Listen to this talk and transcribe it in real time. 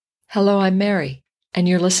Hello, I'm Mary, and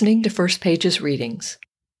you're listening to First Pages Readings.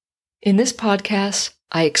 In this podcast,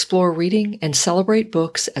 I explore reading and celebrate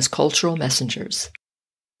books as cultural messengers.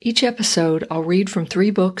 Each episode, I'll read from 3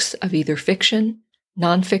 books of either fiction,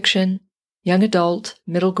 nonfiction, young adult,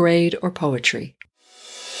 middle grade, or poetry.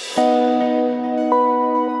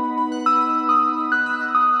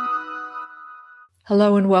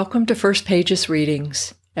 Hello and welcome to First Pages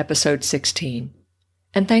Readings, Episode 16.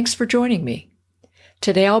 And thanks for joining me.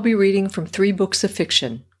 Today I'll be reading from 3 books of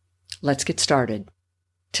fiction. Let's get started.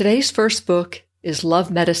 Today's first book is Love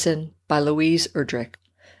Medicine by Louise Erdrich.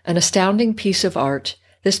 An astounding piece of art,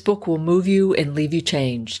 this book will move you and leave you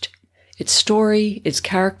changed. Its story, its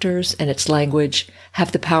characters, and its language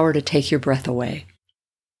have the power to take your breath away.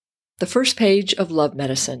 The first page of Love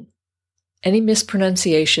Medicine. Any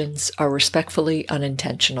mispronunciations are respectfully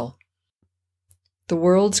unintentional. The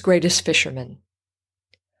world's greatest fisherman.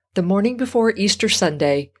 The morning before Easter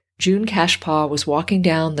Sunday, June Cashpaw was walking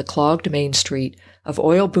down the clogged Main Street of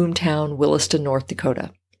oil boomtown Williston, North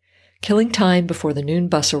Dakota, killing time before the noon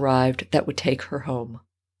bus arrived that would take her home.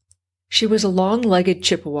 She was a long-legged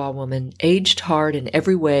Chippewa woman, aged hard in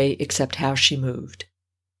every way except how she moved.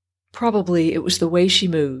 Probably it was the way she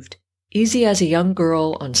moved, easy as a young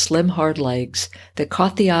girl on slim, hard legs, that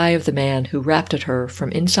caught the eye of the man who rapped at her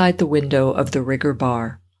from inside the window of the Rigger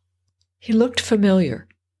bar. He looked familiar.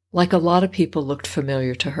 Like a lot of people looked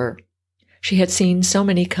familiar to her. She had seen so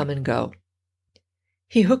many come and go.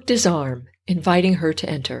 He hooked his arm, inviting her to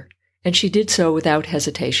enter, and she did so without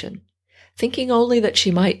hesitation, thinking only that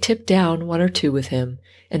she might tip down 1 or 2 with him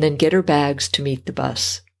and then get her bags to meet the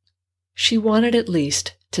bus. She wanted at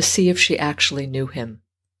least to see if she actually knew him.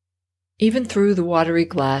 Even through the watery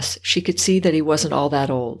glass, she could see that he wasn't all that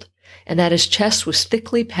old, and that his chest was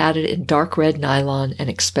thickly padded in dark red nylon and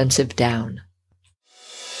expensive down.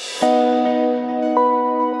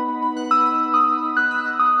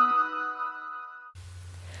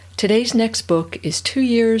 Today's next book is 2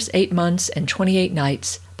 Years, 8 Months, and 28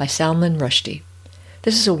 Nights by Salman Rushdie.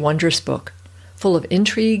 This is a wondrous book, full of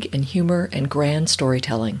intrigue and humor and grand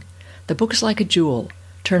storytelling. The book is like a jewel,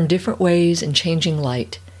 turned different ways in changing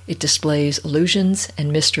light. It displays illusions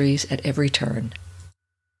and mysteries at every turn.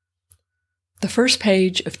 The first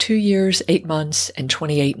page of 2 Years, 8 Months, and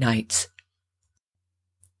 28 Nights.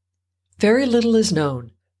 Very little is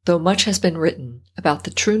known, though much has been written, about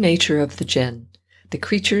the true nature of the jinn, the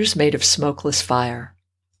creatures made of smokeless fire.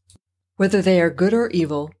 Whether they are good or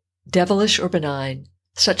evil, devilish or benign,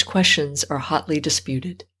 such questions are hotly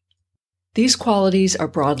disputed. These qualities are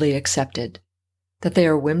broadly accepted, that they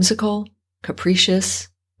are whimsical, capricious,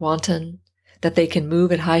 wanton, that they can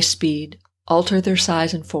move at high speed, alter their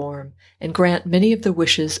size and form, and grant many of the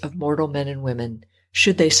wishes of mortal men and women,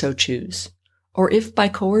 should they so choose, or if by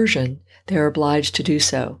coercion they are obliged to do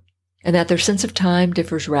so, and that their sense of time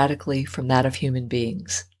differs radically from that of human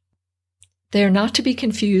beings. They are not to be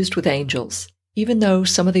confused with angels, even though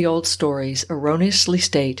some of the old stories erroneously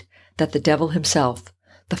state that the devil himself,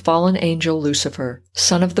 the fallen angel Lucifer,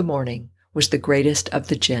 son of the morning, was the greatest of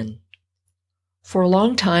the jinn. For a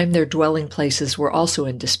long time their dwelling places were also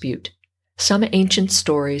in dispute. Some ancient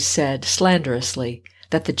stories said slanderously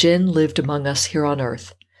that the jinn lived among us here on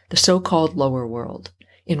earth, the so-called lower world,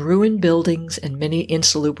 in ruined buildings and many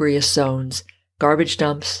insalubrious zones, garbage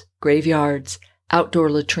dumps, graveyards,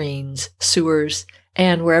 outdoor latrines, sewers,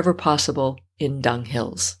 and, wherever possible, in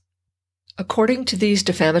dunghills. According to these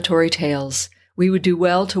defamatory tales, we would do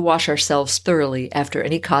well to wash ourselves thoroughly after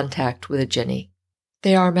any contact with a jinni.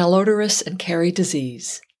 They are malodorous and carry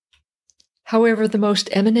disease. However, the most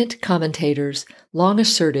eminent commentators long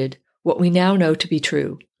asserted what we now know to be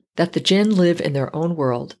true, that the jinn live in their own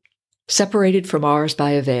world, separated from ours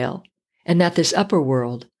by a veil, and that this upper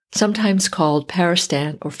world, sometimes called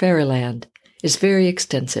Paristan or Fairyland, is very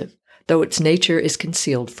extensive, though its nature is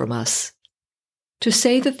concealed from us. To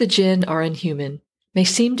say that the jinn are inhuman may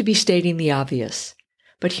seem to be stating the obvious,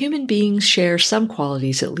 but human beings share some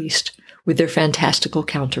qualities at least with their fantastical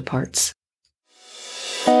counterparts.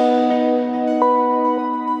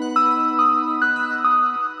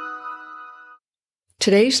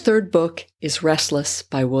 Today's third book is Restless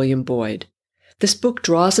by William Boyd. This book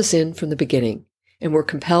draws us in from the beginning, and we're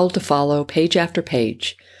compelled to follow page after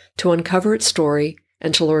page, to uncover its story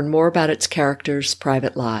and to learn more about its characters'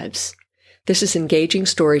 private lives. This is engaging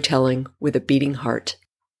storytelling with a beating heart.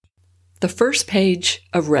 The first page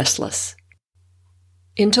of Restless.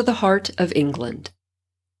 Into the heart of England.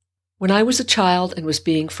 When I was a child and was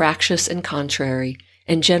being fractious and contrary,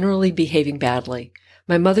 and generally behaving badly,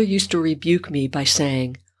 my mother used to rebuke me by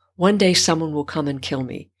saying, "One day someone will come and kill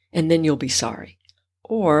me, and then you'll be sorry."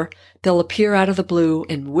 Or they'll appear out of the blue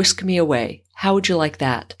and whisk me away. How would you like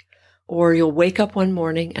that? Or you'll wake up one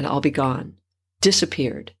morning and I'll be gone.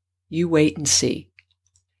 Disappeared. You wait and see.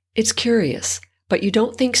 It's curious, but you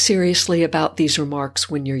don't think seriously about these remarks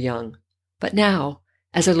when you're young. But now,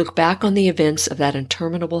 as I look back on the events of that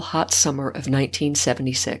interminable hot summer of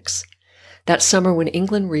 1976, that summer when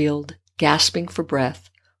England reeled, gasping for breath,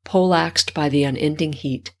 poleaxed by the unending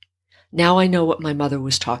heat, now I know what my mother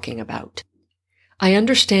was talking about. I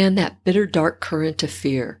understand that bitter dark current of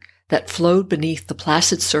fear that flowed beneath the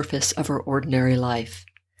placid surface of her ordinary life,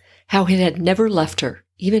 how it had never left her,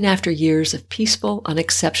 even after years of peaceful,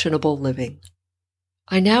 unexceptionable living.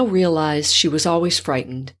 I now realize she was always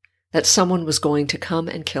frightened that someone was going to come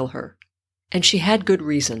and kill her, and she had good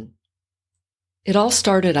reason. It all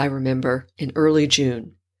started, I remember, in early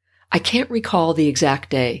June. I can't recall the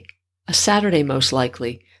exact day, a Saturday most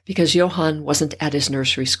likely, because Johann wasn't at his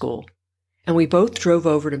nursery school, and we both drove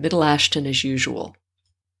over to Middle Ashton as usual.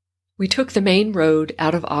 We took the main road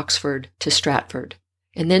out of Oxford to Stratford,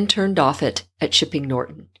 and then turned off it at Chipping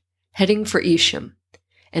Norton, heading for Evesham,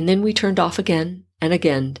 and then we turned off again and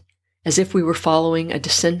again, as if we were following a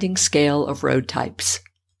descending scale of road types.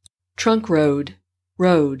 Trunk road,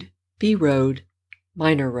 B road,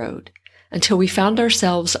 minor road, until we found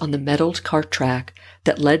ourselves on the metalled cart track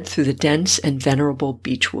that led through the dense and venerable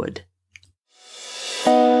beechwood.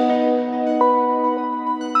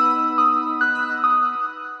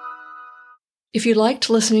 If you liked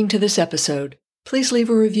listening to this episode, please leave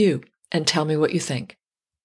a review and tell me what you think.